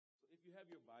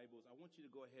your Bibles, I want you to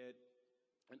go ahead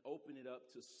and open it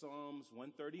up to Psalms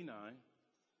 139,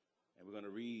 and we're going to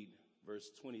read verse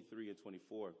 23 and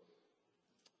 24.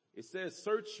 It says,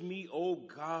 "Search me, O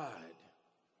God,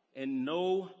 and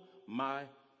know my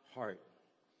heart.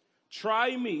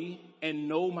 Try me and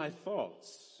know my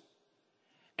thoughts,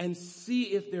 and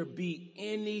see if there be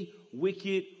any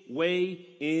wicked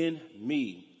way in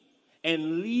me,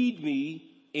 and lead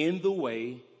me in the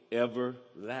way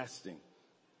everlasting."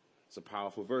 It's a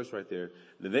powerful verse right there.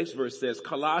 The next verse says,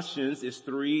 Colossians is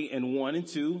 3:1 and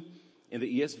 2 in the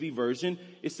ESV version.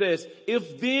 It says,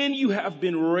 "If then you have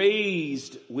been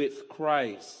raised with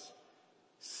Christ,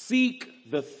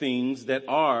 seek the things that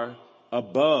are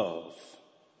above,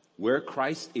 where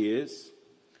Christ is,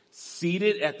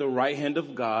 seated at the right hand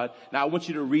of God." Now I want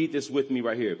you to read this with me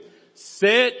right here.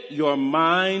 "Set your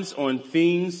minds on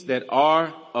things that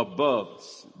are above."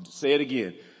 Say it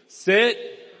again.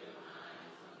 Set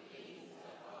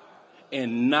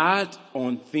and not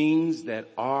on things that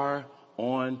are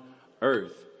on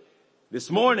earth. This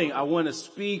morning, I want to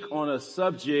speak on a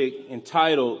subject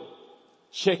entitled,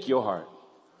 Check Your Heart.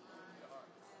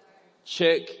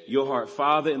 Check your heart.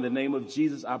 Father, in the name of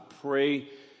Jesus, I pray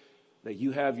that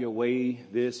you have your way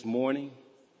this morning.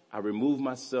 I remove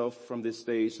myself from this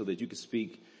stage so that you can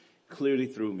speak clearly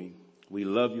through me. We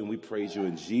love you and we praise you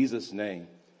in Jesus' name.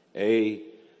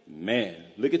 Amen.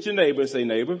 Look at your neighbor and say,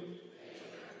 "Neighbor."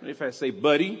 In fact, say,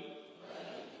 "Buddy,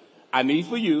 I need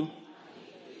for you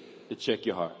to check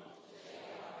your heart."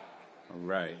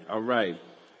 All right.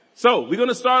 So we're going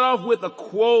to start off with a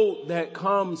quote that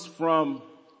comes from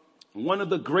one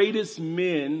of the greatest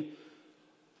men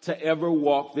to ever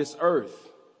walk this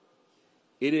earth.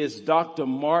 It is Dr.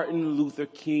 Martin Luther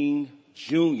King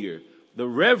Jr., the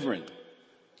Reverend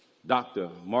Dr.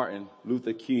 Martin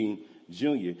Luther King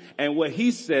Jr. And what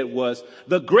he said was,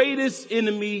 "The greatest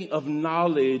enemy of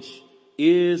knowledge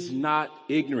is not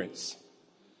ignorance.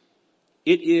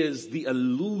 It is the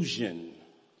illusion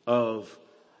of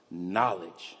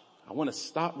knowledge." I want to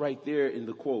stop right there in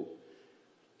the quote.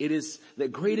 It is the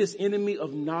greatest enemy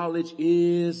of knowledge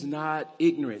is not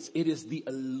ignorance. It is the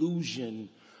illusion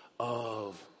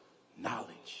of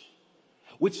knowledge,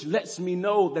 which lets me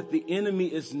know that the enemy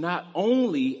is not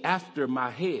only after my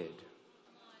head.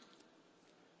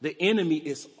 The enemy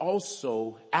is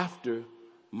also after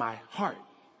my heart.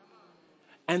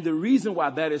 And the reason why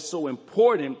that is so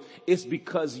important is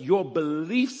because your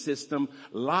belief system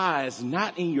lies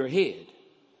not in your head.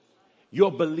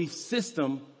 Your belief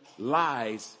system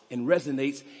lies and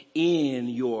resonates in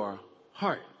your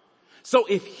heart. So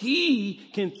if he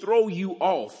can throw you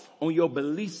off on your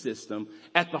belief system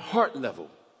at the heart level,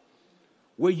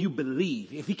 where you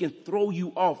believe, if he can throw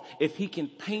you off, if he can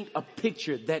paint a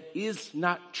picture that is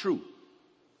not true,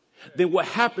 then what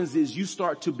happens is you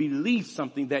start to believe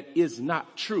something that is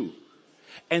not true.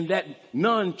 And that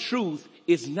non-truth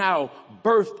is now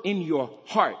birthed in your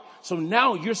heart. So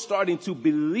now you're starting to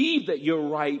believe that you're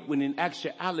right when in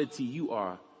actuality you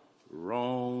are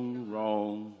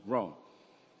wrong.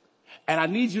 And I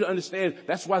need you to understand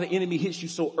that's why the enemy hits you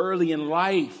so early in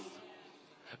life.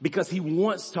 Because he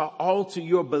wants to alter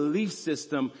your belief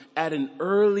system at an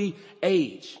early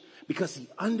age. Because he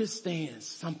understands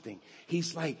something.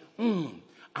 He's like,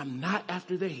 I'm not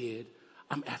after their head,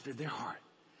 I'm after their heart.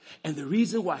 And the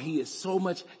reason why he is so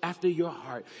much after your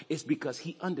heart is because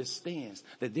he understands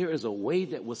that there is a way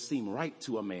that will seem right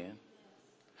to a man,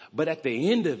 but at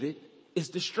the end of it is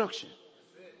destruction.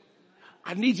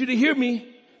 I need you to hear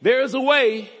me. There is a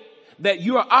way that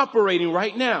you are operating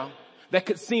right now that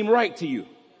could seem right to you.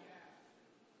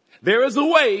 There is a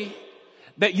way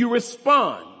that you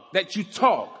respond, that you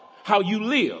talk, how you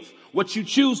live, what you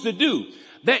choose to do,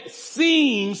 that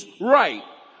seems right.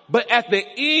 But at the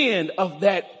end of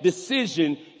that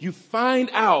decision, you find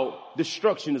out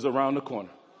destruction is around the corner.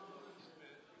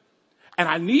 And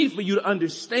I need for you to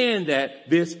understand that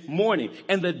this morning.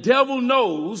 And the devil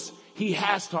knows he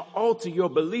has to alter your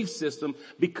belief system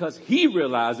because he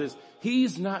realizes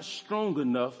he's not strong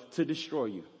enough to destroy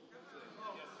you.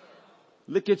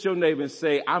 Look at your neighbor and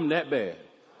say, "I'm that bad.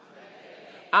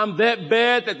 I'm that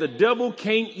bad that the devil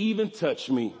can't even touch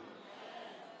me."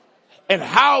 And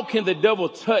how can the devil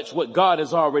touch what God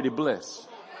has already blessed?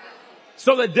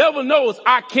 So the devil knows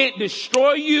I can't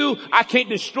destroy you. I can't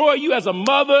destroy you as a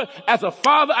mother, as a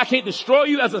father. I can't destroy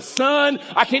you as a son.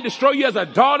 I can't destroy you as a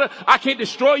daughter. I can't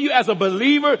destroy you as a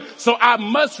believer. So I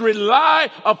must rely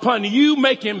upon you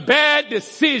making bad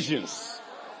decisions.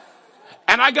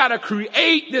 And I gotta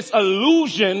create this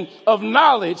illusion of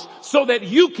knowledge so that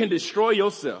you can destroy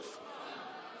yourself.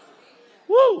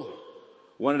 Woo!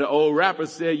 One of the old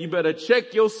rappers said, "You better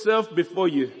check yourself before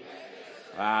you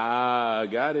Ah,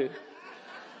 got it.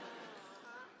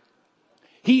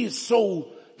 He's so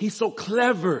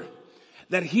clever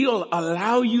that he'll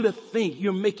allow you to think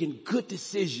you're making good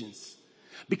decisions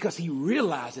because he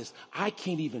realizes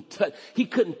he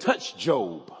couldn't touch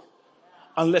Job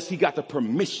unless he got the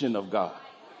permission of God.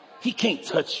 He can't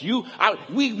touch you.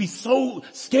 We be so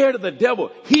scared of the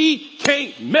devil. He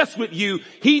can't mess with you.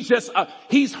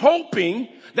 He's hoping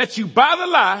that you buy the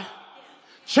lie,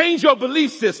 change your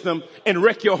belief system, and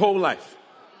wreck your whole life.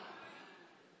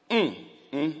 He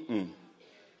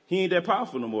ain't that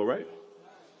powerful no more, right?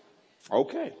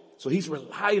 Okay. So he's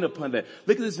relying upon that.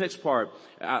 Look at this next part.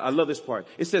 I love this part.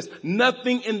 It says,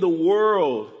 nothing in the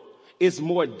world is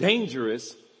more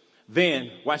dangerous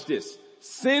than, watch this,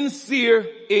 sincere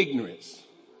ignorance.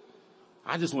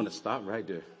 I just want to stop right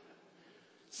there.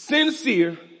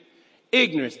 Sincere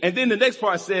ignorance. And then the next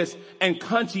part says, and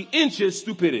conscientious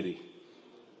stupidity.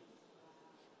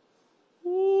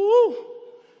 Woo.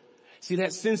 See,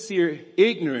 that sincere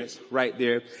ignorance right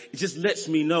there, it just lets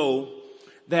me know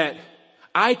that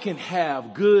I can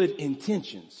have good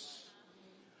intentions,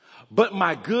 but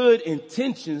my good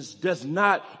intentions does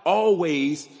not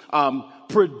always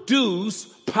produce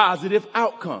positive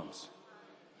outcomes.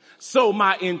 So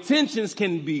my intentions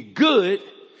can be good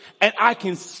and I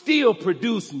can still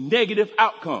produce negative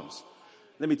outcomes.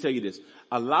 Let me tell you this.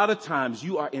 A lot of times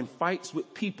you are in fights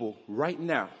with people right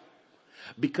now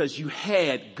because you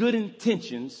had good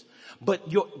intentions,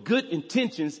 but your good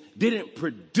intentions didn't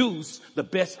produce the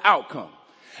best outcome.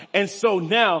 And so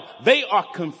now they are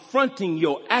confronting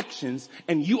your actions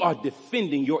and you are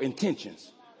defending your intentions.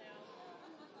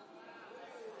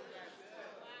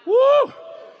 Woo!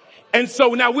 And so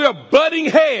now we're butting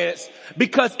heads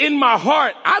because in my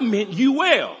heart, I meant you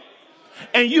well.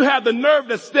 And you have the nerve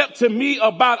to step to me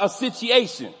about a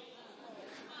situation.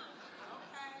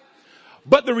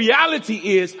 But the reality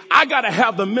is I gotta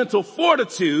have the mental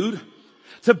fortitude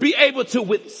to be able to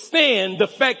withstand the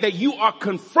fact that you are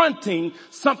confronting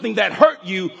something that hurt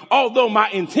you, although my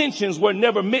intentions were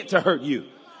never meant to hurt you.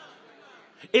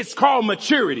 It's called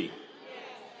maturity.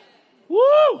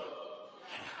 Woo!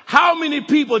 How many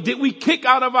people did we kick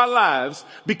out of our lives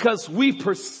because we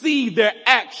perceived their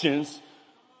actions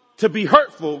to be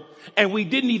hurtful and we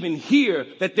didn't even hear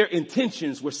that their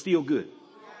intentions were still good?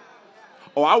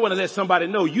 Oh, I want to let somebody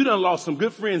know you done lost some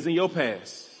good friends in your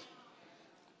past.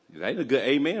 That ain't a good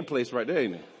amen place right there,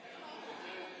 ain't it?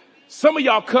 Some of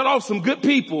y'all cut off some good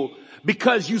people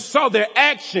because you saw their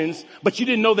actions, but you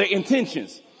didn't know their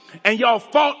intentions. And y'all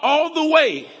fought all the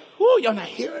way. Woo, y'all not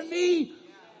hearing me.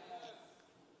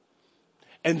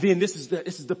 And then this is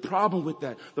the problem with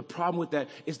that. The problem with that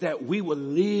is that we will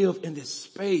live in this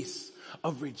space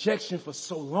of rejection for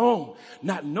so long,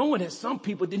 not knowing that some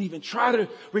people didn't even try to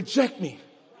reject me.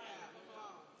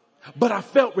 But I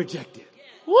felt rejected.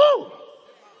 Woo!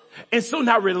 And so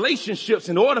now relationships,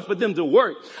 in order for them to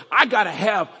work, I gotta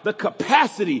have the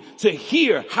capacity to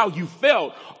hear how you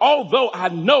felt, although I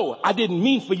know I didn't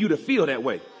mean for you to feel that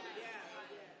way.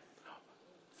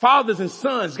 Fathers and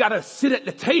sons gotta sit at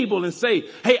the table and say,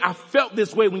 hey, I felt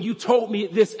this way when you told me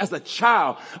this as a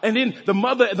child. And then the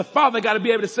mother and the father gotta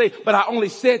be able to say, but I only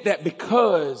said that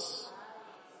because.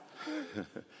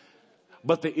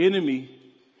 But the enemy,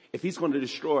 if he's going to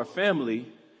destroy a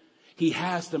family, he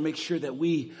has to make sure that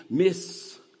we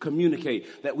miscommunicate,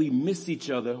 that we miss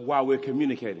each other while we're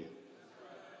communicating.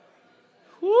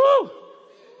 Woo!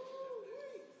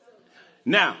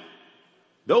 Now,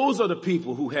 those are the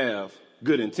people who have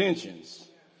good intentions,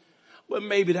 but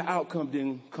maybe the outcome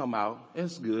didn't come out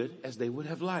as good as they would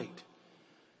have liked.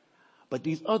 But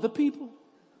these other people,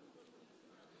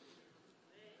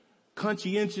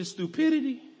 conscientious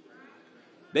stupidity,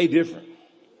 they different.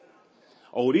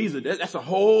 Oh, that's a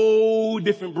whole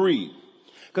different breed.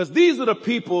 Because these are the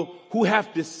people who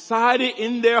have decided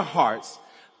in their hearts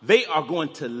they are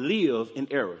going to live in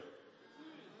error.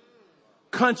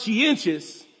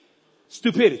 Conscientious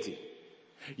stupidity.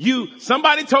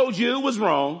 Somebody told you it was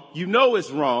wrong. You know it's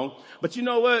wrong. But you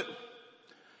know what?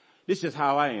 This is just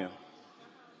how I am.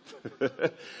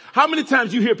 How many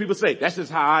times you hear people say, that's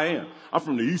just how I am. I'm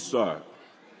from the east side.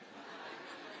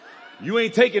 You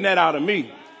ain't taking that out of me.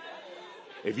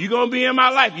 If you're going to be in my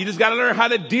life, you just got to learn how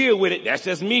to deal with it. That's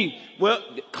just me. Well,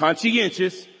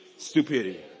 conscientious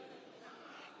stupidity.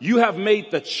 You have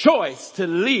made the choice to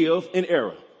live in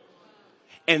error.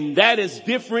 And that is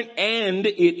different and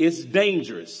it is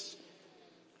dangerous.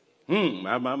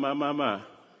 My.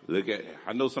 Look at,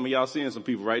 I know some of y'all seeing some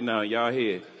people right now in y'all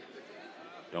head.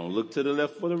 Don't look to the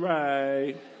left or the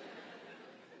right.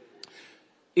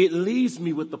 It leaves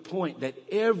me with the point that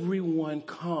everyone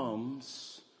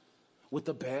comes with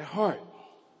a bad heart.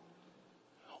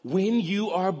 When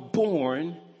you are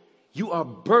born, you are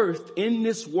birthed in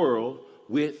this world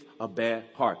with a bad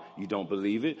heart. You don't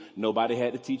believe it? Nobody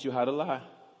had to teach you how to lie.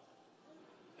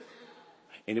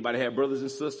 Anybody have brothers and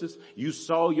sisters? You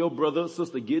saw your brother or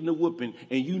sister getting a whooping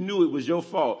and you knew it was your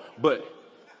fault, but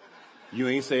you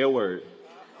ain't say a word.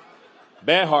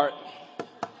 Bad heart.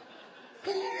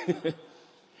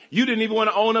 You didn't even want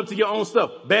to own up to your own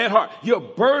stuff. Bad heart. You're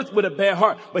birthed with a bad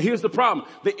heart. But here's the problem.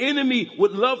 The enemy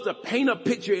would love to paint a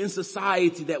picture in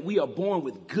society that we are born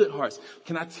with good hearts.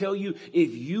 Can I tell you,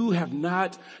 if you have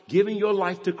not given your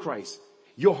life to Christ,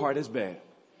 your heart is bad.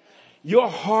 Your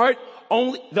heart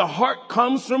the heart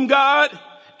comes from God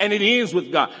and it ends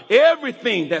with God.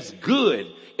 Everything that's good,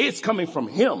 it's coming from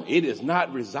Him. It is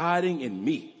not residing in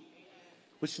me.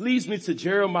 Which leads me to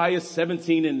Jeremiah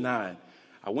 17:9.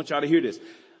 I want y'all to hear this.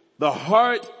 The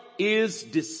heart is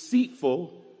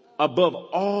deceitful above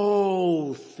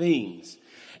all things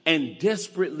and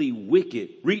desperately wicked.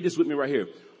 Read this with me right here.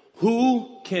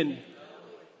 Who can?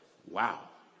 Wow.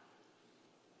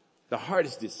 The heart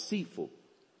is deceitful.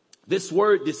 This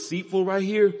word deceitful right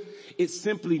here, it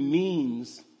simply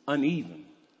means uneven,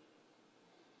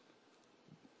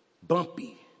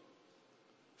 bumpy,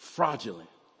 fraudulent.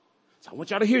 So I want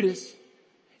y'all to hear this.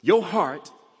 Your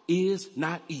heart is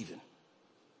not even.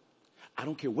 I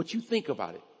don't care what you think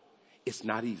about it. It's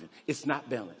not even. It's not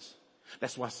balanced.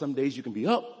 That's why some days you can be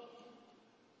up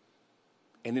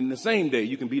and in the same day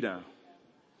you can be down.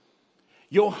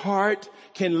 Your heart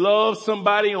can love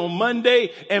somebody on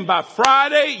Monday and by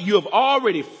Friday you have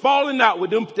already fallen out with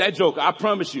them, that joker. I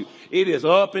promise you, it is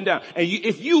up and down. And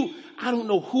I don't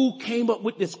know who came up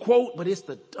with this quote, but it's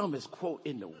the dumbest quote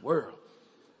in the world.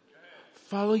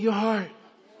 Follow your heart.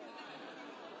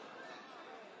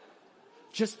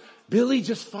 Just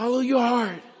follow your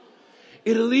heart.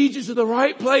 It'll lead you to the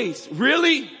right place.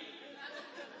 Really?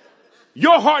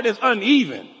 Your heart is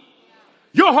uneven.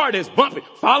 Your heart is bumpy.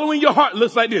 Following your heart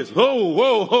looks like this. Whoa,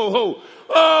 whoa, whoa, whoa.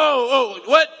 Oh,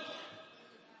 what?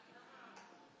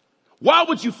 Why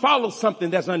would you follow something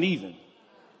that's uneven?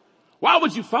 Why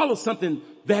would you follow something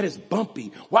that is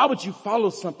bumpy? Why would you follow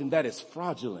something that is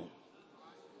fraudulent?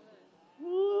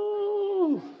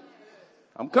 Ooh,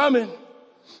 I'm coming.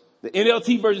 The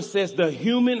NLT version says the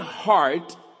human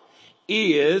heart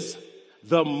is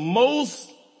the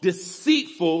most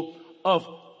deceitful of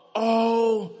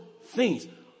all things.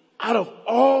 Out of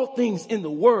all things in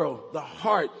the world, the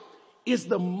heart is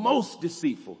the most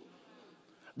deceitful.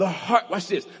 The heart, watch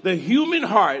this. The human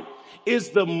heart is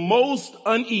the most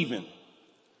uneven.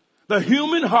 The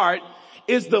human heart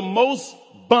is the most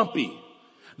bumpy.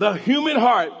 The human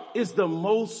heart is the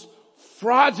most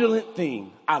fraudulent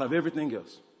thing out of everything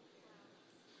else.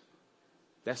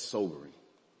 That's sobering.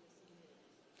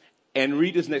 And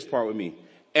read this next part with me.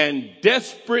 And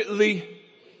desperately,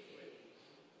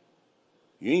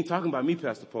 you ain't talking about me,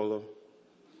 Pastor Polo.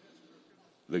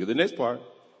 Look at the next part.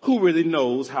 Who really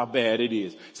knows how bad it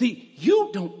is? See, you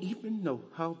don't even know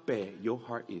how bad your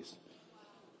heart is.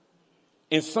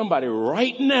 And somebody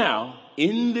right now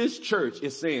in this church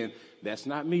is saying, that's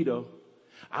not me though.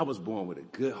 I was born with a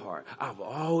good heart. I've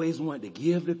always wanted to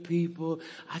give to people.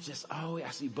 I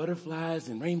see butterflies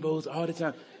and rainbows all the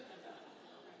time.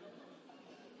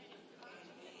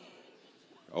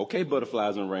 Okay,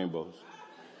 butterflies and rainbows.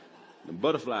 The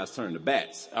butterflies turn to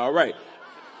bats. All right.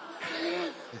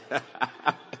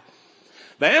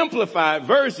 The Amplified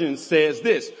Version says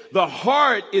this. The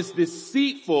heart is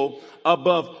deceitful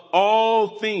above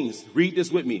all things. Read this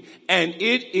with me. And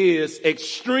it is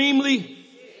extremely,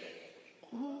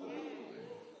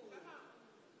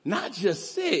 not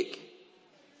just sick,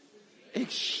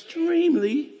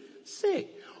 extremely sick.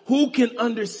 Who can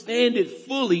understand it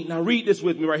fully? Now read this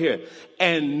with me right here.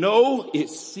 And know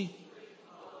its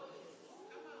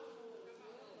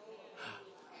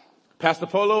Pastor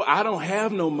Polo, I don't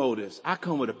have no motives. I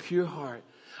come with a pure heart.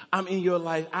 I'm in your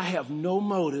life. I have no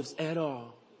motives at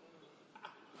all.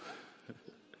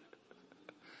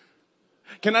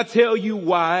 Can I tell you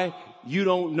why you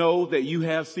don't know that you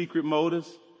have secret motives?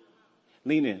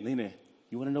 Lean in.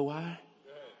 You want to know why?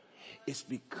 It's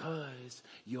because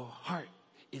your heart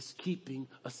is keeping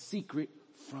a secret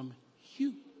from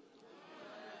you.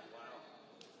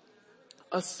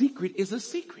 A secret is a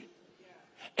secret.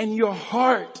 And your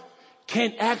heart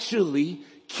can actually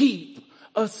keep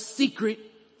a secret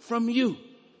from you.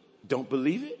 Don't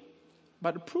believe it? I'm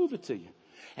about to prove it to you.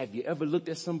 Have you ever looked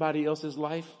at somebody else's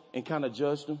life and kind of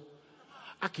judged them?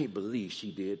 I can't believe she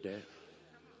did that.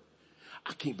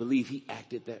 I can't believe he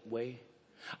acted that way.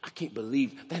 I can't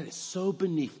believe that is so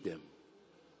beneath them.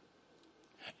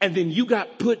 And then you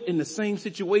got put in the same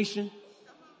situation.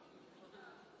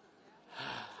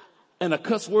 and a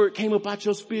cuss word came up out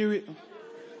your spirit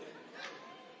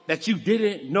that you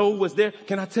didn't know was there,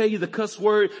 can I tell you the cuss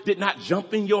word did not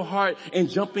jump in your heart and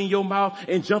jump in your mouth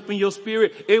and jump in your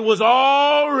spirit. It was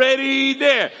already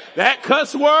there. That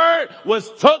cuss word was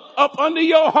tucked up under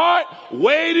your heart,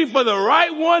 waiting for the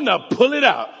right one to pull it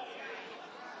out.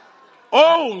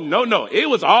 Oh, no. It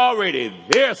was already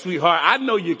there, sweetheart. I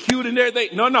know you're cute and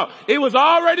everything. No. It was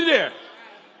already there.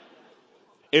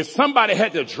 If somebody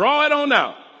had to draw it on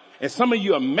out, and some of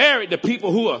you are married to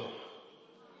people who are,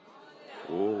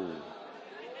 oh.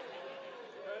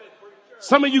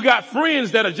 Some of you got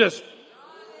friends that are just,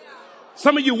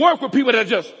 some of you work with people that are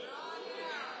just,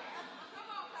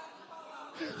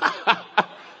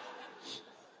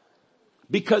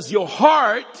 because your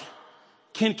heart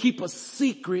can keep a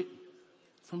secret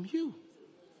from you.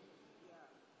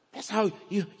 That's how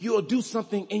you'll do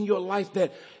something in your life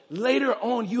that later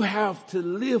on you have to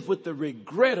live with the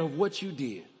regret of what you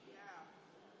did.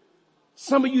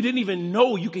 Some of you didn't even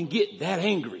know you can get that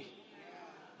angry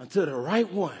until the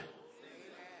right one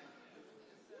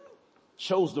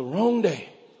chose the wrong day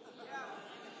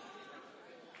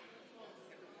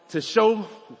to show.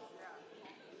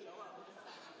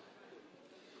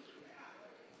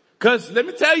 Cause let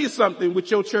me tell you something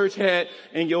with your church hat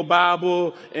and your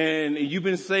Bible and you've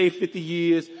been saved 50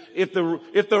 years. If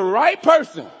the right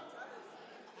person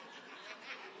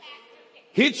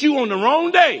hit you on the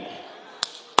wrong day,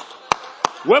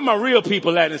 where my real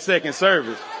people at in second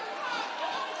service?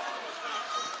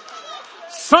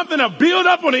 Something to build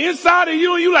up on the inside of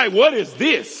you and you like, what is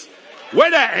this? Where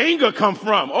that anger come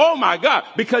from? Oh my God.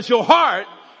 Because your heart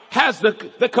has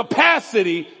the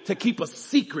capacity to keep a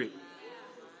secret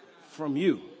from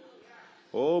you.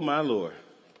 Oh my Lord.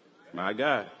 My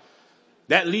God.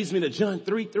 That leads me to John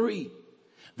 3:3.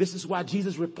 This is why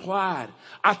Jesus replied,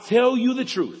 I tell you the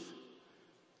truth.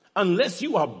 Unless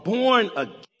you are born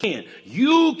again,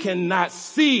 you cannot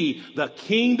see the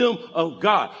kingdom of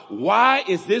God. Why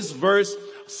is this verse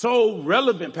so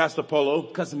relevant, Pastor Polo?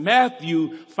 Because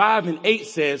Matthew 5:8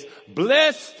 says,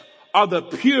 blessed are the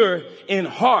pure in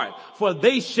heart, for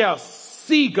they shall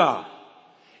see God.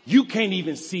 You can't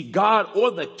even see God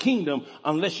or the kingdom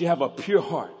unless you have a pure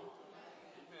heart.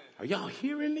 Are y'all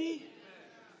hearing me?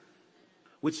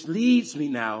 Which leads me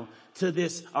now to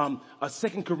this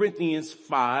 2 Corinthians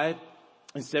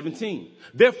 5:17.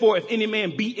 Therefore, if any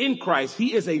man be in Christ,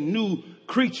 he is a new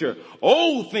creature.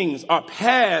 Old things are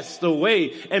passed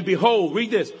away, and behold,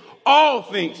 read this, all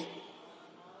things.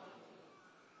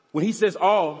 When he says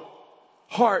all,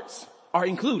 hearts are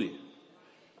included.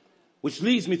 Which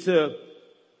leads me to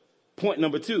point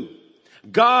number 2.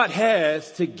 God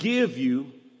has to give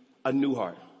you a new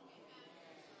heart.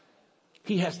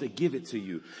 He has to give it to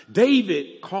you.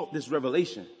 David caught this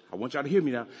revelation. I want y'all to hear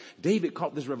me now. David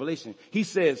caught this revelation. He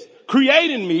says,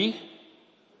 create in me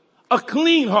a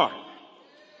clean heart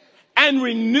and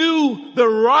renew the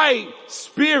right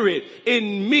spirit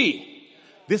in me.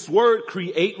 This word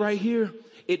create right here,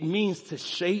 it means to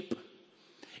shape.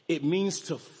 It means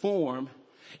to form.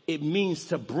 It means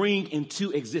to bring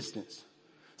into existence.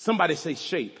 Somebody say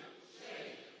shape.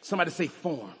 Somebody say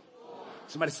form.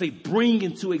 Somebody say bring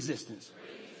into existence.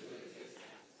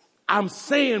 I'm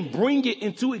saying bring it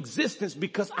into existence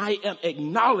because I am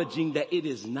acknowledging that it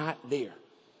is not there.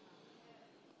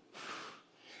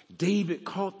 David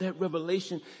caught that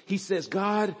revelation. He says,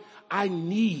 God, I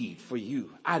need for you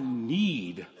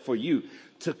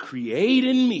to create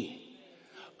in me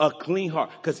a clean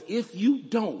heart. Because if you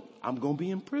don't, I'm going to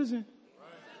be in prison.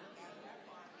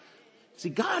 See,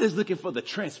 God is looking for the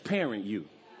transparent you.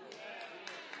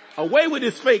 Away with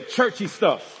this fake churchy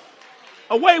stuff.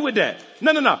 Away with that.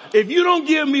 No. If you don't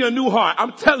give me a new heart,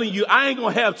 I'm telling you, I ain't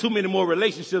going to have too many more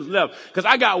relationships left. Because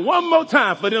I got one more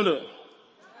time for them to.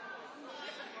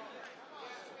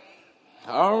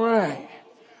 All right.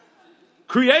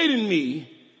 Creating me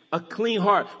a clean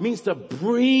heart means to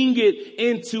bring it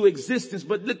into existence.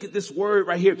 But look at this word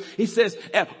right here. He says,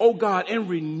 oh God, and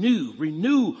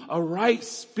renew a right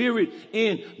spirit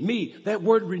in me. That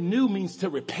word renew means to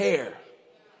repair.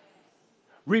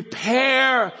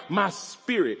 Repair my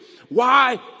spirit.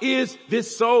 Why is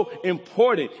this so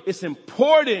important? It's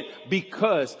important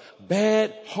because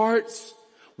bad hearts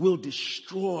will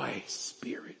destroy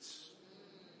spirits.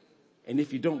 And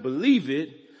if you don't believe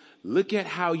it, look at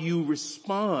how you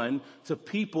respond to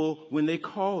people when they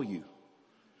call you.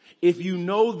 If you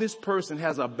know this person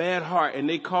has a bad heart and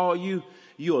they call you,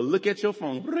 you'll look at your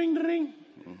phone. Ring, ring.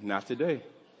 Not today.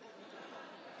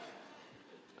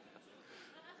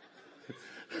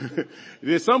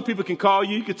 There's some people can call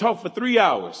you. You can talk for 3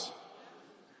 hours.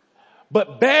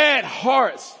 But bad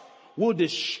hearts will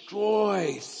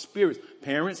destroy spirits.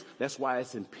 Parents, that's why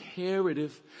it's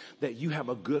imperative that you have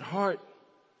a good heart.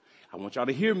 I want y'all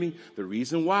to hear me. The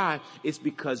reason why is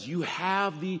because you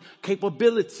have the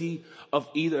capability of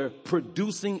either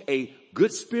producing a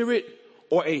good spirit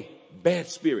or a bad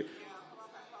spirit.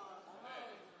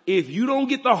 If you don't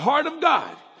get the heart of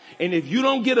God, and if you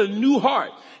don't get a new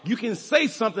heart, you can say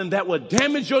something that will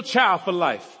damage your child for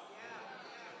life.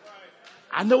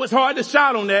 I know it's hard to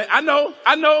shout on that. I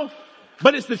know,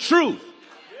 but it's the truth.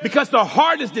 Because the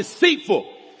heart is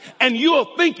deceitful. And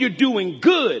you'll think you're doing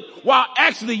good while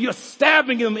actually you're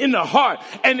stabbing them in the heart.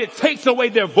 And it takes away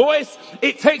their voice.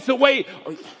 It takes away.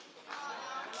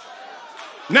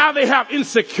 Now they have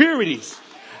insecurities.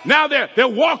 Now they're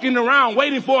walking around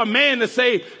waiting for a man to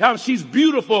say she's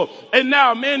beautiful. And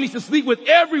now a man needs to sleep with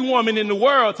every woman in the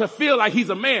world to feel like he's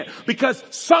a man. Because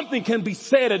something can be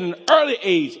said at an early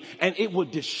age and it will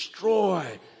destroy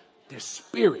their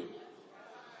spirit.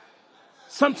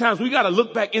 Sometimes we got to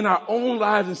look back in our own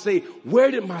lives and say,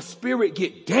 where did my spirit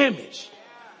get damaged?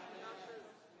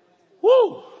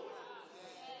 Woo!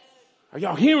 Are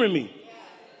y'all hearing me?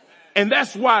 And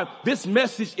that's why this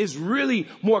message is really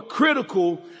more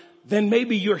critical than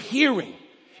maybe you're hearing.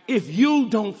 If you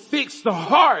don't fix the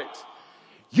heart,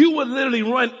 you will literally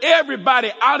run everybody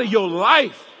out of your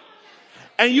life.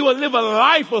 And you will live a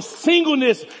life of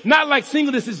singleness. Not like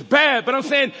singleness is bad, but I'm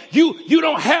saying you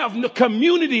don't have no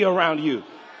community around you.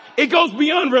 It goes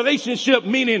beyond relationship,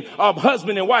 meaning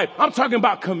husband and wife. I'm talking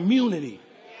about community.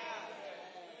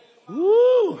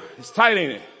 Woo! It's tight,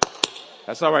 ain't it?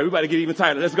 That's all right. We about to get even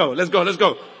tighter. Let's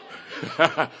go.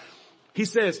 He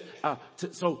says,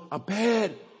 so a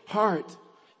bad heart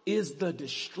is the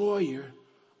destroyer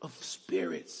of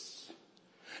spirits.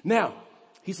 Now,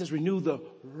 he says, renew the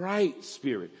right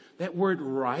spirit. That word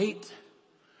right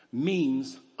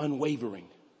means unwavering,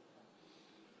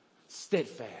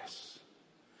 steadfast.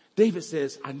 David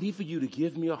says, I need for you to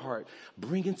give me a heart,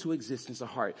 bring into existence a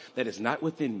heart that is not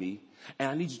within me. And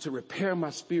I need you to repair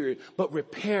my spirit, but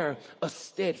repair a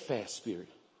steadfast spirit,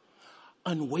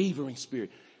 unwavering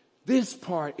spirit. This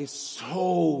part is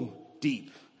so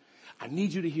deep. I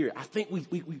need you to hear it. I think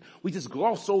we just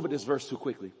gloss over this verse too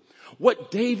quickly.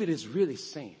 What David is really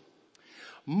saying,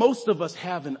 most of us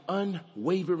have an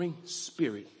unwavering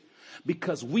spirit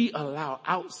because we allow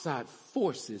outside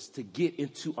forces to get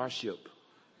into our ship.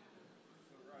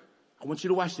 I want you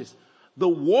to watch this. The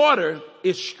water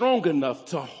is strong enough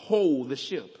to hold the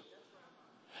ship.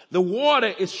 The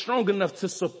water is strong enough to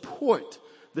support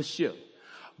the ship.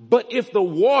 But if the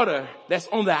water that's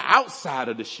on the outside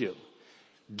of the ship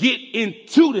get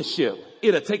into the ship,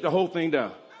 it'll take the whole thing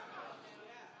down.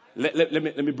 Let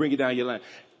me bring it down your line.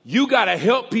 You gotta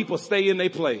help people stay in their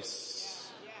place.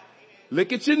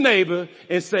 Look at your neighbor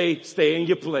and say, stay in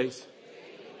your place.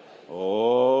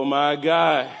 Oh my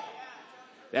God.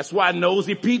 That's why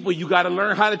nosy people, you gotta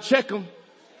learn how to check them.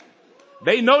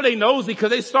 They know they nosy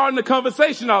because they starting the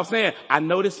conversation off saying, I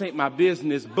know this ain't my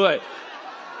business, but.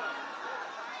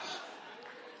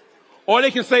 Or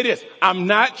they can say this, I'm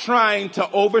not trying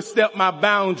to overstep my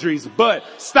boundaries, but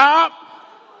stop.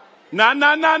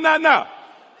 No.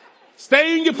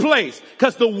 Stay in your place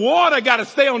because the water got to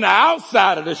stay on the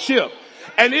outside of the ship.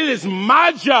 And it is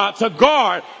my job to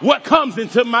guard what comes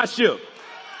into my ship.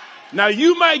 Now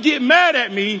you might get mad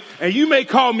at me and you may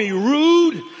call me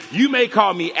rude. You may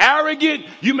call me arrogant.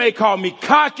 You may call me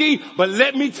cocky, but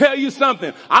let me tell you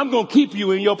something. I'm going to keep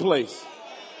you in your place.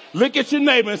 Look at your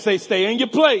neighbor and say, stay in your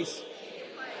place.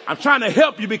 I'm trying to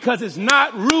help you because it's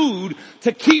not rude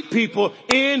to keep people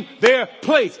in their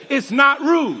place. It's not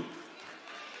rude.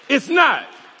 It's not.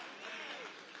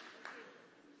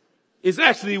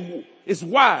 It's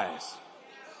wise.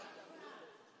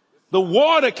 The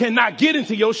water cannot get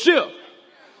into your ship.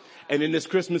 And in this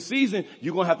Christmas season,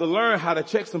 you're going to have to learn how to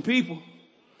check some people.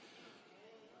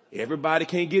 Everybody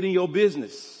can't get in your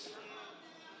business.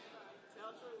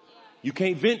 You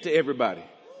can't vent to everybody.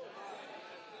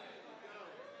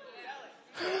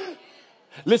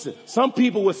 Listen, some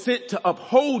people were sent to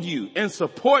uphold you and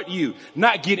support you,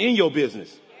 not get in your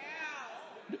business.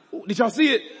 Did y'all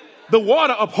see it? The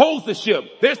water upholds the ship.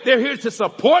 They're here to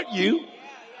support you,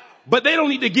 but they don't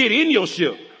need to get in your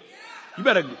ship. You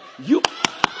better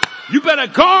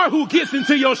guard who gets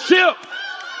into your ship.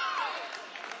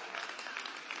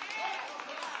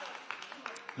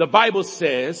 The Bible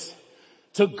says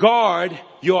to guard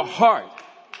your heart,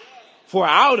 for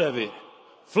out of it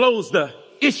flows the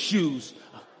issues.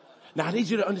 Now I need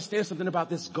you to understand something about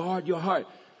this. Guard your heart.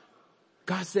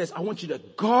 God says, I want you to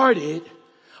guard it,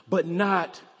 but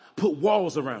not put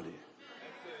walls around it.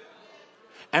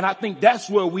 And I think that's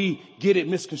where we get it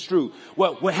misconstrued.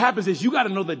 Well, what happens is you got to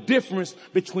know the difference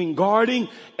between guarding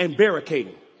and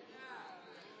barricading.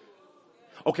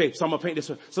 Okay, so I'm going to paint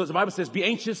this. So the Bible says, be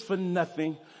anxious for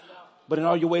nothing, but in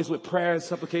all your ways with prayer and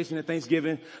supplication and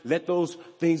thanksgiving, let those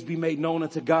things be made known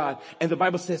unto God. And the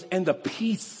Bible says, and the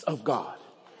peace of God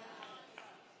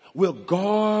will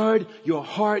guard your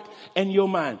heart and your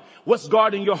mind. What's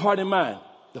guarding your heart and mind?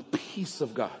 The peace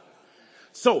of God.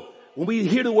 So when we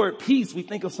hear the word peace, we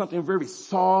think of something very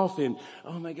soft and,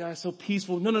 oh my God, so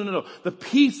peaceful. No. The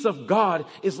peace of God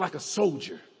is like a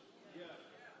soldier.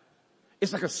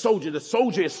 It's like a soldier. The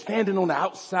soldier is standing on the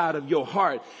outside of your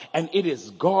heart and it is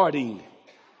guarding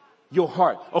your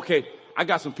heart. Okay, I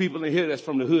got some people in here that's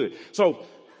from the hood. So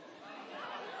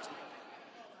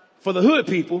for the hood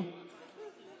people,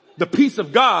 the peace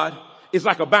of God is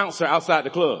like a bouncer outside the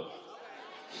club.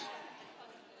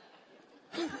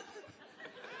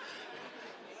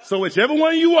 So whichever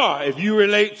one you are, if you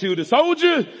relate to the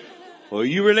soldier or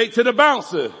you relate to the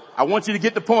bouncer, I want you to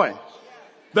get the point.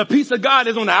 The peace of God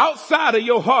is on the outside of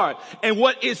your heart. And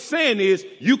what it's saying is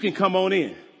you can come on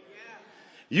in.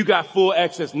 You got full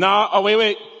access. Nah, oh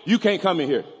wait, you can't come in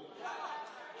here.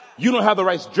 You don't have the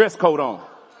right dress code on.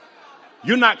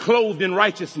 You're not clothed in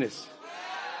righteousness.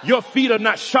 Your feet are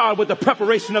not shod with the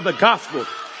preparation of the gospel.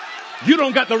 You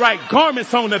don't got the right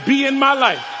garments on to be in my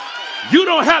life. You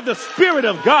don't have the Spirit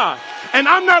of God. And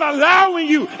I'm not allowing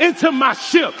you into my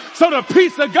ship. So the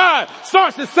peace of God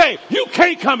starts to say, you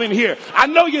can't come in here. I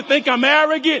know you think I'm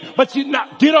arrogant, but you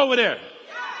not, get over there.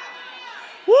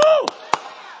 Woo!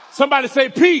 Somebody say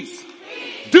peace.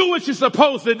 Do what you're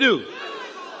supposed to do.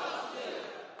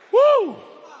 Woo!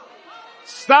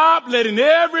 Stop letting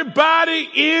everybody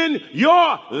in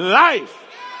your life.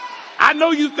 I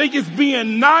know you think it's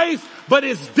being nice, but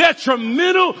it's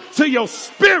detrimental to your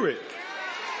spirit.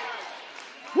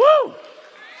 Woo!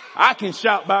 I can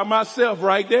shout by myself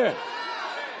right there.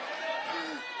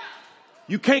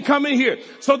 You can't come in here.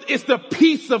 So it's the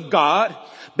peace of God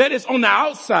that is on the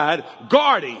outside,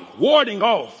 guarding, warding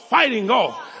off, fighting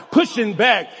off, pushing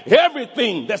back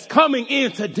everything that's coming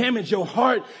in to damage your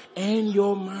heart and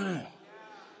your mind.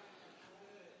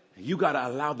 You got to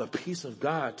allow the peace of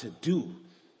God to do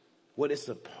what it's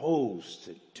supposed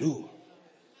to do.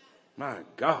 My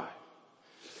God.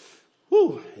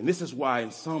 Whew. And this is why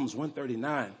in Psalms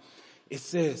 139, it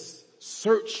says,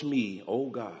 search me, O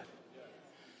God,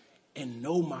 and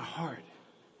know my heart.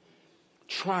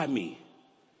 Try me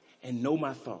and know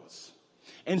my thoughts,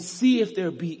 and see if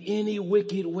there be any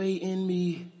wicked way in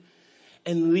me,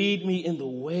 and lead me in the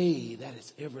way that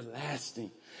is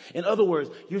everlasting. In other words,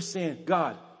 you're saying,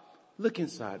 God, look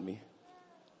inside me.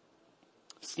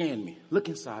 Scan me. Look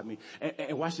inside me.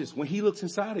 And watch this. When he looks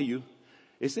inside of you,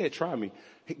 it said, try me.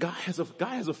 God has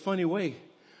a funny way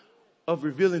of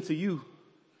revealing to you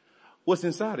what's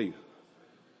inside of you.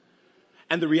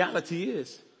 And the reality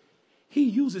is, he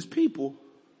uses people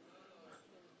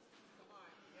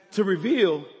to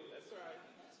reveal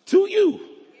to you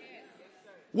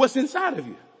what's inside of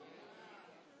you.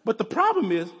 But the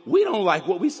problem is, we don't like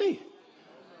what we see.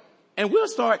 And we'll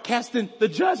start casting the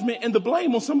judgment and the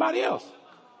blame on somebody else.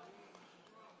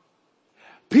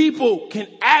 People can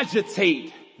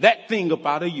agitate that thing up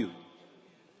out of you.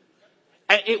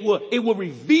 And it will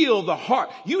reveal the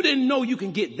heart. You didn't know you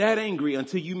can get that angry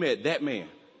until you met that man.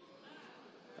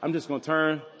 I'm just going to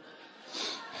turn.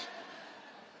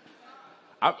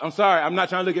 I'm sorry. I'm not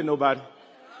trying to look at nobody.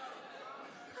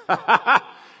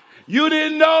 You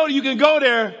didn't know you can go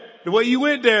there the way you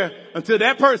went there until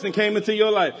that person came into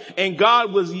your life. And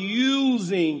God was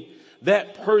using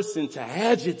that person to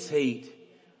agitate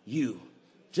you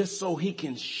just so he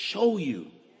can show you.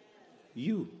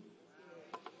 You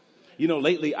know,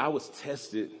 lately I was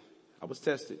tested.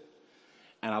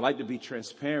 And I like to be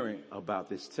transparent about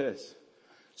this test.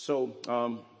 So,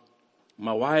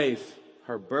 my wife,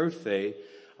 her birthday,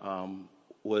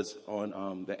 was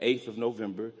on, the 8th of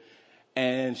November,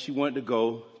 and she wanted to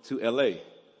go to LA,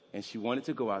 and she wanted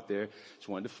to go out there.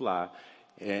 She wanted to fly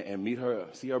and meet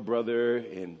see her brother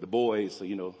and the boys. So,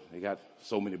 you know, they got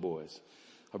so many boys.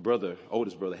 Her brother,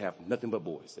 oldest brother, have nothing but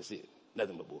boys. That's it.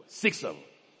 Nothing but boys. 6 of them.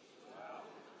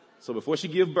 So before she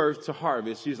gave birth to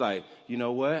Harvest, she's like, you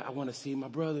know what? I want to see my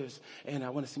brothers and I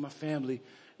want to see my family.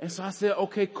 And so I said,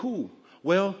 okay, cool.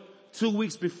 Well, 2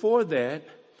 weeks before that,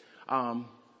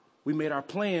 we made our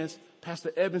plans.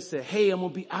 Pastor Evans said, hey, I'm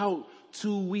going to be out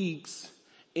 2 weeks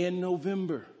in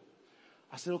November.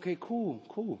 I said, okay,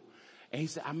 cool. And he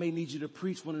said, I may need you to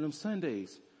preach one of them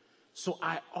Sundays. So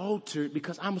I altered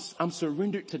because I'm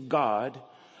surrendered to God,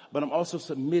 but I'm also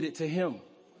submitted to him.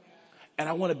 and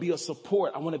I want to be a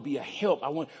support. I want to be a help. I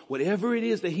want whatever it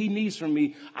is that he needs from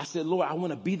me. I said, Lord, I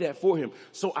want to be that for him.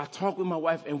 So I talked with my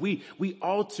wife, and we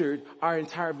altered our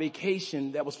entire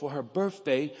vacation that was for her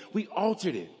birthday. We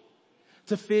altered it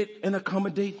to fit and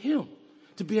accommodate him,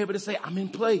 to be able to say, I'm in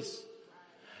place.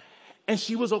 And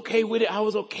she was okay with it. I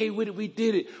was okay with it. We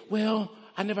did it. Well,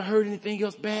 I never heard anything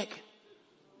else back.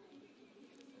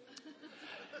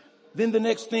 Then the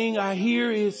next thing I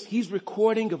hear is he's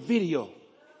recording a video.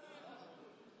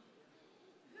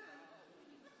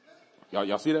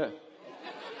 Y'all see that?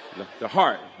 The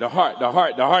heart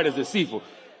is deceitful.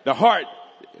 The heart,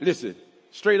 listen,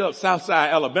 straight up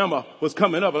Southside Alabama was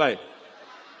coming up like,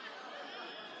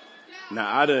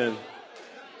 now I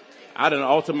done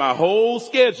altered my whole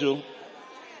schedule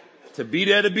to be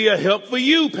there to be a help for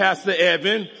you, Pastor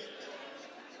Evan.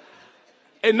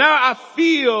 And now I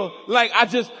feel like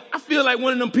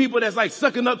one of them people that's like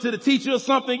sucking up to the teacher or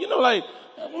something, like.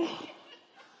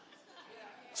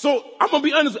 So I'm going to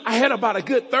be honest. I had about a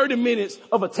good 30 minutes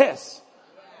of a test,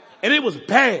 and it was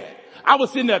bad. I was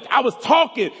sitting there. I was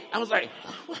talking. I was like,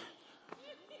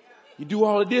 you do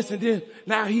all of this, and then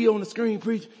now he on the screen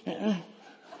preaching.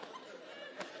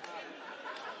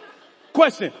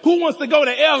 Question, who wants to go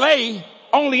to LA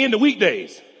only in the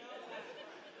weekdays?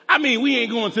 I mean, we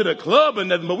ain't going to the club or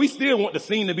nothing, but we still want the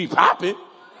scene to be popping.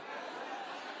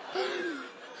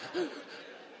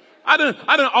 I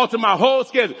done alter my whole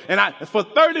schedule, and for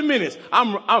 30 minutes,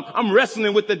 I'm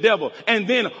wrestling with the devil. And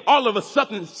then all of a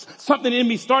sudden, something in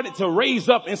me started to raise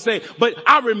up and say, but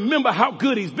I remember how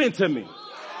good he's been to me.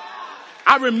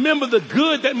 I remember the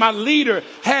good that my leader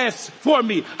has for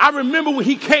me. I remember when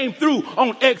he came through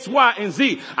on X, Y, and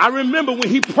Z. I remember when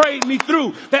he prayed me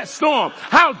through that storm.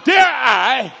 How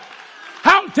dare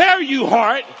you,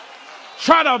 heart,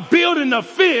 try to build an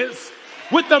offense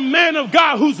with the man of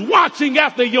God who's watching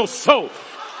after your soul.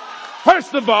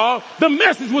 First of all, the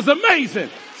message was amazing.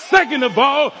 Second of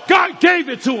all, God gave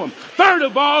it to him. Third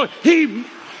of all,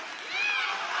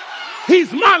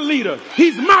 He's my leader.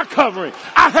 He's my covering.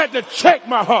 I had to check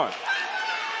my heart.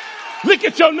 Look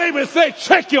at your neighbor and say,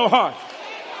 check your heart.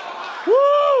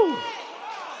 Woo!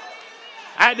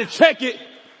 I had to check it.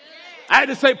 I had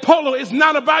to say, Polo, it's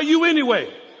not about you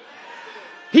anyway.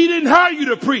 He didn't hire you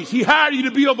to preach. He hired you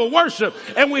to be over worship.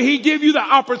 And when he give you the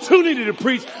opportunity to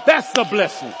preach, that's the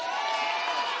blessing.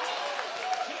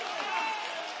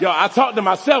 I talk to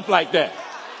myself like that.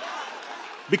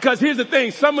 Because here's the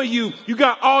thing, some of you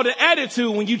got all the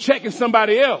attitude when you checking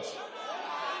somebody else.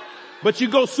 But you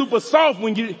go super soft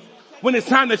when it's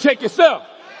time to check yourself.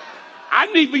 I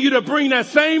need for you to bring that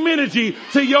same energy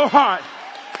to your heart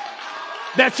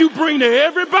that you bring to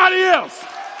everybody else.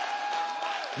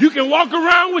 You can walk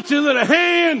around with your little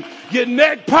hand, your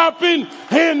neck popping,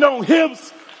 hand on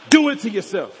hips. Do it to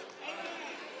yourself.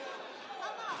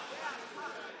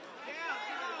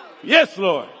 Yes,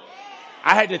 Lord.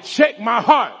 I had to check my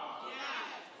heart.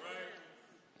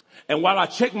 And while I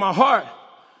checked my heart,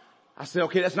 I said,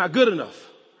 okay, that's not good enough.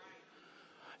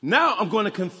 Now I'm going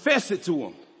to confess it to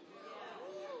him.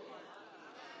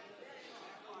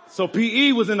 So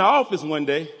PE was in the office one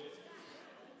day. He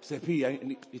said, PE, I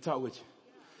need to talk with you.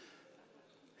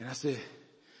 And I said,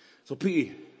 so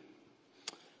PE,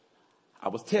 I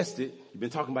was tested. You've been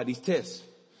talking about these tests.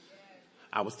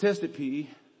 I was tested, PE.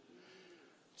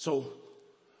 So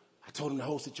I told him the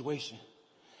whole situation.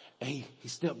 And he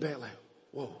stepped back like,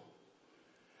 whoa.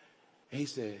 And he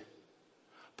said,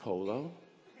 Polo.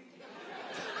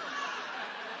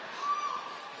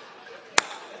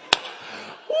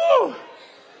 Woo.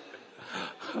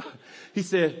 He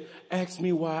said, ask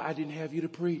me why I didn't have you to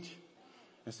preach.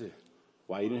 I said,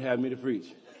 why you didn't have me to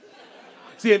preach?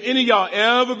 See, if any of y'all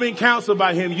ever been counseled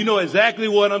by him, you know exactly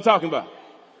what I'm talking about.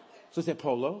 So I said,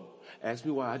 Polo, ask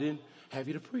me why I didn't have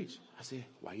you to preach. I said,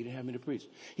 why you didn't have me to preach?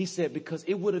 He said, because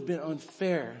it would have been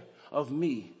unfair of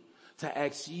me to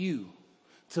ask you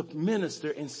to minister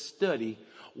and study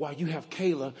while you have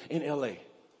Kayla in LA.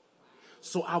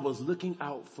 So I was looking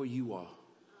out for you all.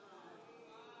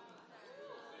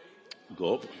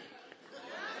 Go up.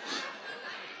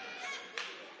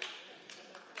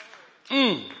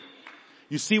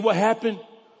 You see what happened?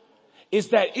 Is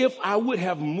that if I would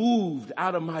have moved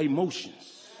out of my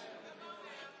emotions,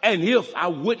 and if I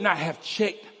would not have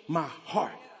checked my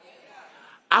heart,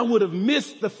 I would have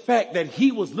missed the fact that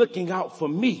he was looking out for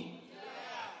me.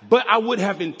 But I would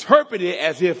have interpreted it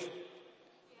as if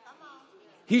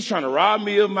he's trying to rob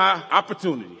me of my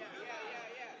opportunity.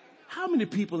 How many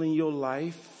people in your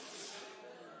life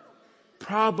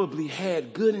probably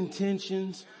had good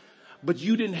intentions, but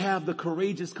you didn't have the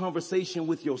courageous conversation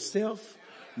with yourself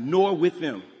nor with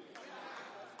them?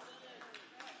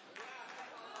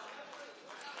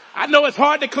 I know it's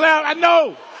hard to clap. I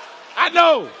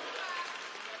know.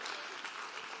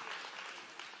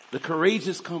 The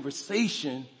courageous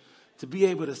conversation to be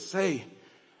able to say,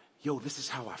 yo, this is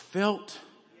how I felt.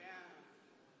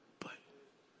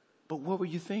 But what were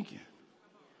you thinking?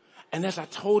 And as I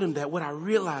told him that, what I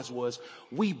realized was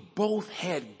we both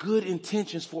had good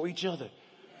intentions for each other.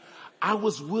 I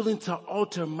was willing to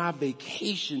alter my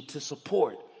vacation to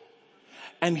support.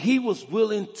 And he was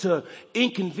willing to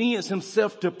inconvenience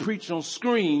himself to preach on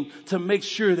screen to make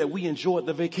sure that we enjoyed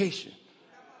the vacation.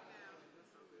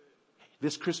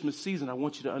 This Christmas season, I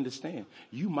want you to understand,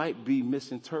 you might be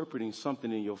misinterpreting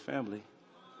something in your family.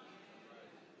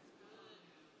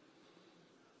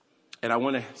 And I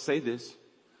want to say this.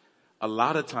 A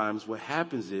lot of times what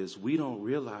happens is we don't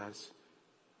realize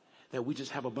that we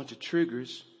just have a bunch of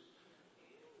triggers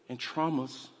and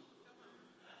traumas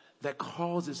that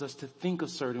causes us to think a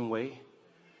certain way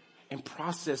and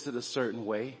process it a certain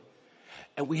way.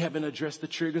 And we haven't addressed the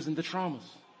triggers and the traumas.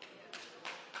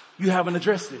 You haven't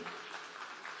addressed it.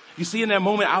 You see, in that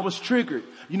moment, I was triggered.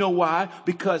 You know why?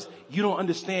 Because you don't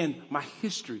understand my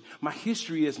history. My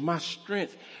history is my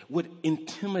strength would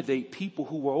intimidate people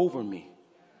who were over me.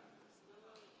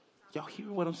 Y'all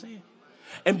hear what I'm saying?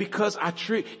 And because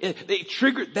they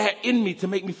triggered that in me to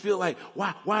make me feel like,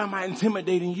 why am I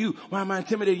intimidating you? Why am I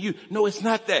intimidating you? No, it's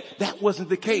not that. That wasn't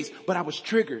the case, but I was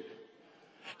triggered.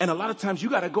 And a lot of times you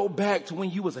got to go back to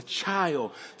when you was a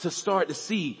child to start to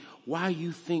see why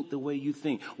you think the way you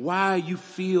think, why you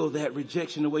feel that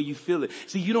rejection the way you feel it.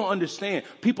 See, you don't understand.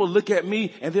 People look at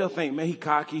me and they'll think, man, he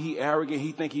cocky, he arrogant,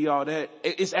 he think he all that.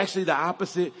 It's actually the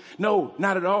opposite. No,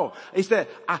 not at all. It's that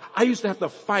I used to have to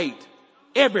fight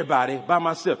everybody by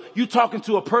myself. You talking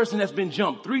to a person that's been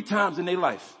jumped 3 times in their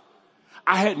life.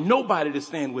 I had nobody to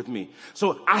stand with me.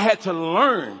 So I had to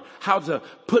learn how to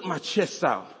put my chest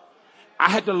out. I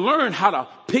had to learn how to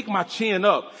pick my chin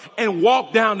up and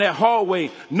walk down that hallway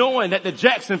knowing that the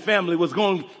Jackson family was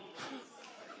going.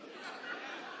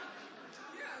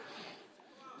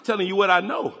 Telling you what I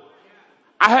know.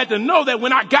 I had to know that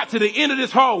when I got to the end of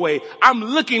this hallway, I'm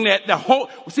looking at the whole.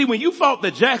 See, when you fought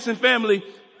the Jackson family,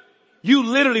 you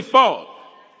literally fought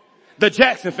the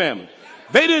Jackson family.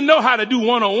 They didn't know how to do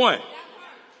one-on-one.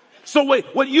 So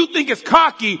what you think is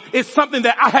cocky is something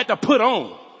that I had to put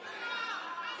on.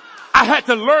 I had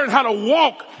to learn how to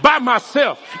walk by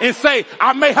myself and say,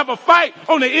 I may have a fight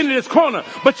on the end of this corner,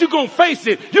 but you're going to face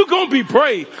it. You're going to be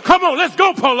brave. Come on, let's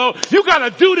go, Polo. You got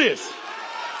to do this.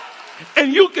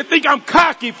 And you can think I'm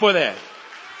cocky for that.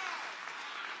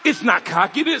 It's not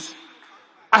cockiness.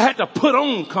 I had to put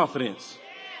on confidence.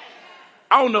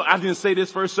 I don't know, I didn't say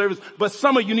this first service, but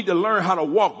some of you need to learn how to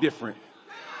walk different.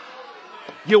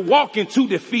 You're walking too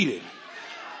defeated.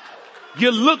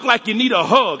 You look like you need a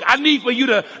hug. I need for you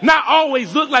to not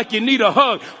always look like you need a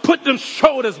hug. Put them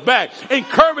shoulders back.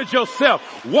 Encourage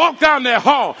yourself. Walk down that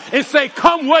hall and say,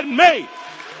 come what may.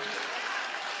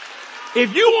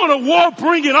 If you want a war,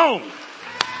 bring it on.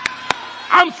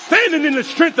 I'm standing in the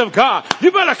strength of God.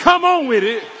 You better come on with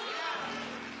it.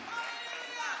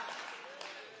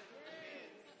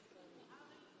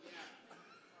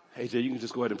 Hey Jay, you can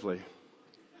just go ahead and play.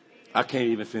 I can't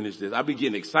even finish this. I be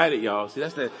getting excited, y'all. See,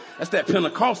 that's that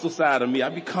Pentecostal side of me. I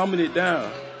be calming it down.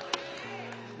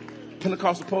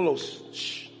 Pentecostal polos.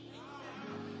 Shh.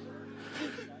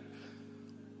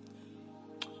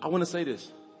 I want to say this.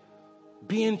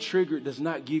 Being triggered does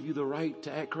not give you the right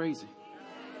to act crazy.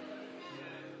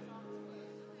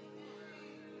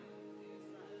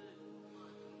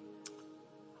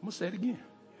 I'm going to say it again.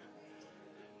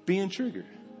 Being triggered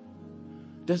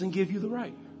doesn't give you the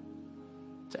right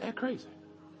to act crazy.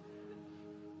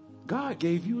 God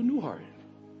gave you a new heart.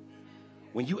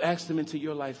 When you asked him into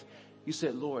your life, you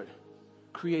said, Lord,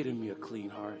 create in me a clean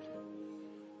heart.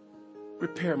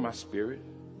 Repair my spirit.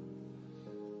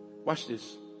 Watch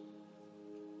this.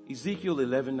 Ezekiel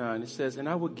 11:9, it says, and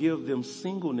I will give them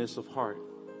singleness of heart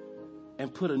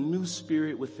and put a new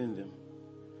spirit within them.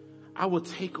 I will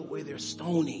take away their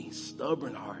stony,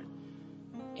 stubborn heart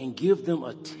and give them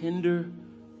a tender,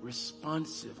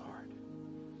 responsive heart.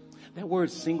 That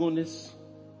word singleness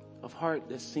of heart,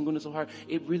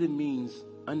 it really means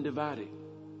undivided.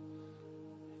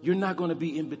 You're not going to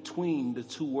be in between the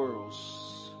two worlds.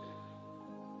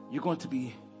 You're going to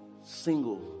be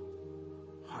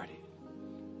single-hearted.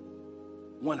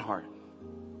 One heart.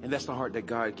 And that's the heart that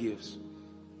God gives.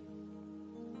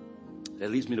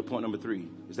 That leads me to point number 3,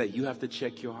 is that you have to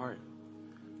check your heart.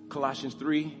 Colossians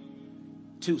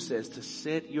 3:2 says to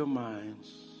set your minds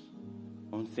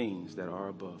on things that are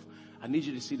above. I need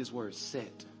you to see this word,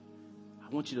 set. I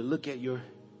want you to look at your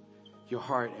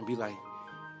heart and be like,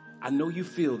 I know you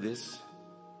feel this.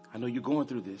 I know you're going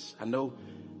through this. I know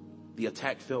the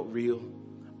attack felt real,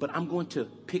 but I'm going to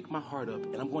pick my heart up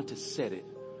and I'm going to set it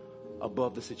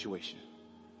above the situation.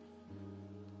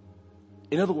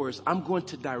 In other words, I'm going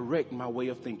to direct my way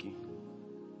of thinking.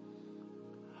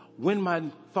 When my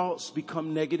thoughts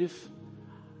become negative,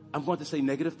 I'm going to say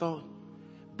negative thought,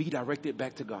 be directed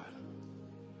back to God.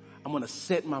 I'm going to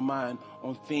set my mind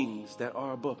on things that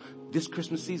are above. This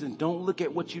Christmas season, don't look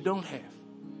at what you don't have.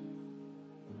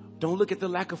 Don't look at the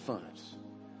lack of funds.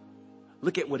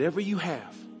 Look at whatever you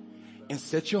have and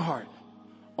set your heart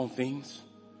on things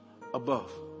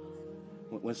above.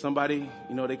 When somebody,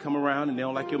 they come around and they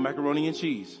don't like your macaroni and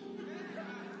cheese.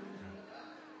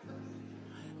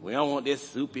 We don't want this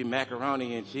soupy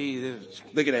macaroni and cheese.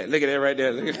 Look at that. Look at that right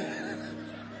there. Look at that.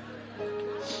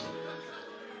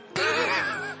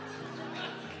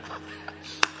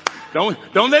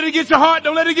 Don't let it get your heart.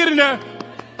 Don't let it get in there.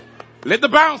 Let the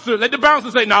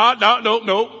bouncer say, no.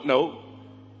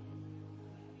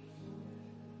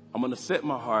 I'm going to set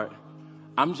my heart.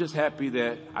 I'm just happy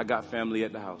that I got family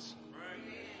at the house.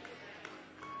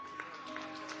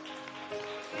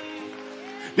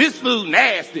 This food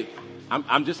nasty.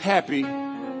 I'm just happy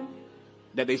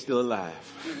that they still alive.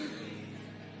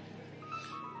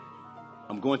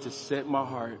 I'm going to set my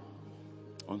heart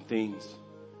on things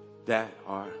that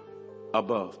are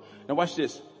above. Now watch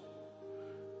this.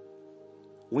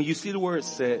 When you see the word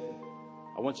set,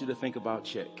 I want you to think about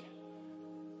check.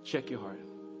 Check your heart.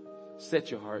 Set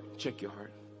your heart. Check your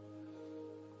heart.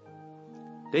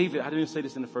 David, I didn't say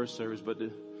this in the first service, but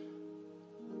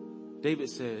David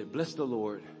said, bless the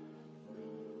Lord,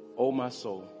 O my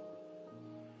soul,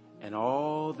 and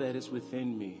all that is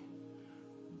within me.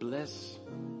 Bless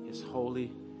his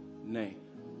holy name.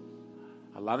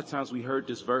 A lot of times we heard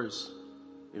this verse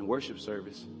in worship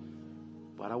service,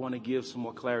 but I want to give some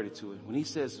more clarity to it. When he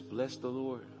says, bless the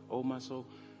Lord, O my soul,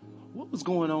 what was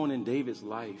going on in David's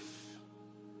life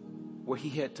where he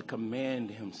had to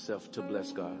command himself to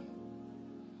bless God?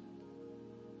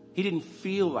 He didn't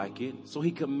feel like it, so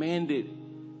he commanded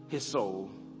his soul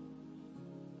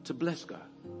to bless God.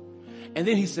 And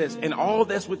then he says, and all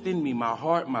that's within me, my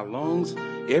heart, my lungs,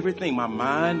 everything, my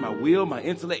mind, my will, my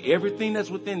intellect, everything that's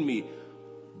within me,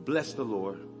 bless the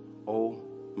Lord, oh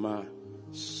my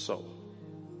soul.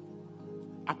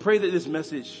 I pray that this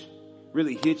message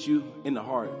really hits you in the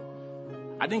heart.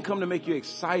 I didn't come to make you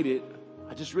excited.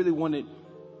 I just really wanted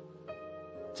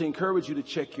to encourage you to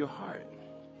check your heart,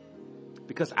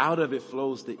 because out of it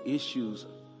flows the issues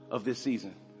of this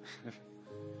season.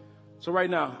 So right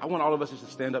now, I want all of us just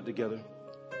to stand up together,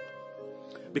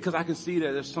 because I can see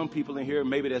that there's some people in here,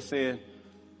 maybe they're saying,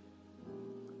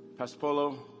 Pastor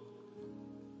Polo,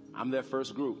 I'm that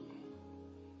first group.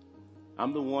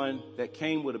 I'm the one that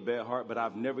came with a bad heart, but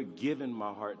I've never given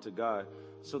my heart to God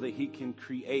so that he can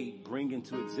bring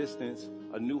into existence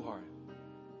a new heart.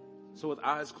 So with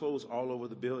eyes closed all over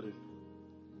the building,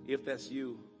 if that's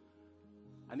you,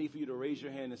 I need for you to raise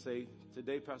your hand and say,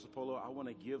 today, Pastor Polo, I want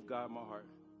to give God my heart.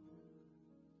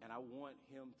 And I want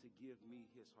him to give me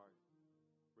his heart.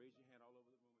 Raise your hand all over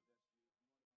the room.